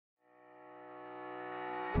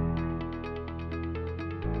I'm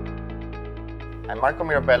Marco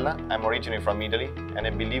Mirabella. I'm originally from Italy and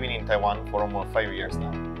I've been living in Taiwan for almost 5 years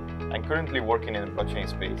now. I'm currently working in the blockchain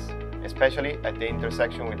space, especially at the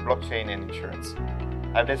intersection with blockchain and insurance.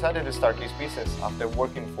 I've decided to start this business after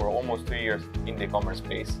working for almost 2 years in the e-commerce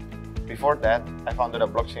space. Before that, I founded a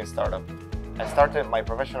blockchain startup. I started my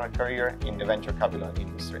professional career in the venture capital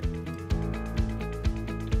industry.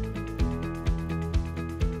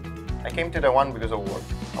 I came to Taiwan because of work.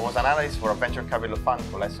 I was an analyst for a venture capital fund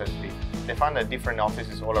called SSB. They funded different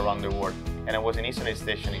offices all around the world, and I was initially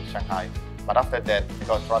stationed in Shanghai. But after that, I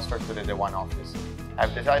got transferred to the Taiwan office.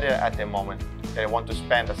 I've decided at the moment that I want to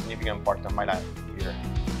spend a significant part of my life here.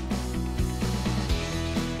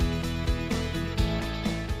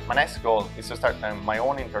 My next goal is to start my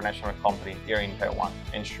own international company here in Taiwan,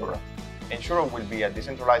 Ensura. Ensura will be a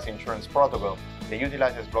decentralized insurance protocol that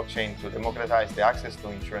utilizes blockchain to democratize the access to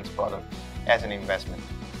insurance products as an investment,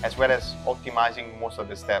 as well as optimizing most of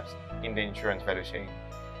the steps in the insurance value chain.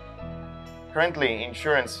 Currently,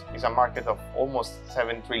 insurance is a market of almost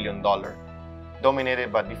 $7 trillion,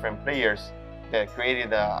 dominated by different players that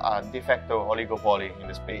created a de facto oligopoly in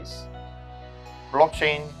the space.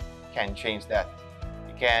 Blockchain can change that.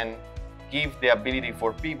 It can give the ability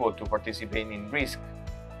for people to participate in risk,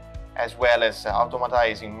 as well as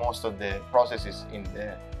automatizing most of the processes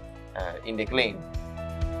in the claim.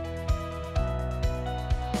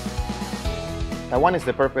 Taiwan is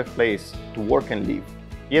the perfect place to work and live.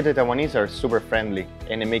 Here the Taiwanese are super friendly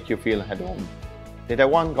and they make you feel at home. The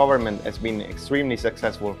Taiwan government has been extremely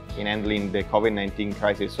successful in handling the COVID-19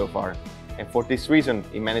 crisis so far, and for this reason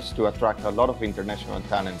it managed to attract a lot of international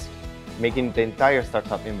talents, making the entire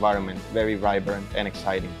startup environment very vibrant and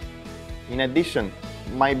exciting. In addition,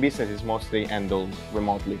 my business is mostly handled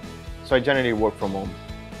remotely, so I generally work from home.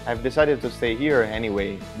 I've decided to stay here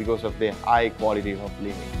anyway because of the high quality of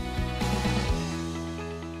living.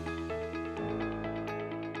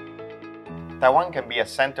 Taiwan can be a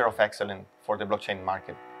center of excellence for the blockchain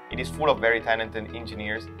market. It is full of very talented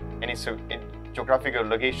engineers, and its geographical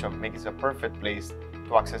location makes it a perfect place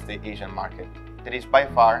to access the Asian market. That is by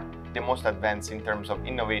far the most advanced in terms of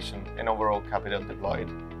innovation and overall capital deployed.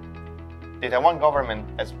 The Taiwan government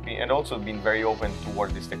has also been very open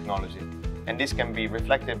toward this technology, and this can be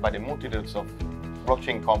reflected by the multitudes of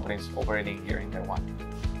blockchain companies operating here in Taiwan.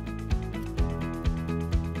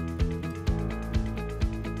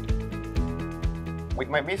 With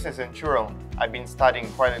my business Ensura, I've been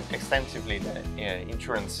studying quite extensively the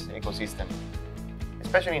insurance ecosystem.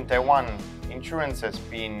 Especially in Taiwan, insurance has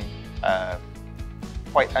been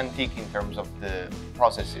quite antique in terms of the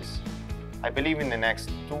processes. I believe in the next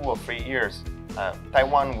 2 or 3 years,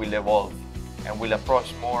 Taiwan will evolve and will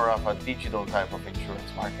approach more of a digital type of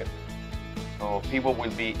insurance market. So people will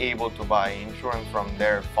be able to buy insurance from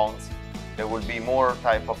their phones. There will be more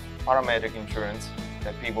type of parametric insurance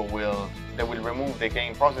that will remove the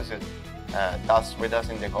claim processes, thus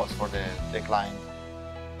reducing the cost for the client.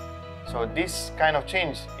 So this kind of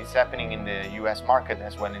change is happening in the US market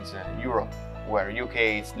as well as Europe, where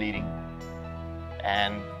UK is leading.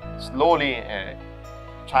 And slowly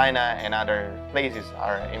China and other places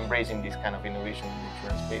are embracing this kind of innovation in the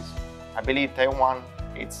insurance space. I believe Taiwan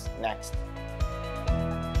is next.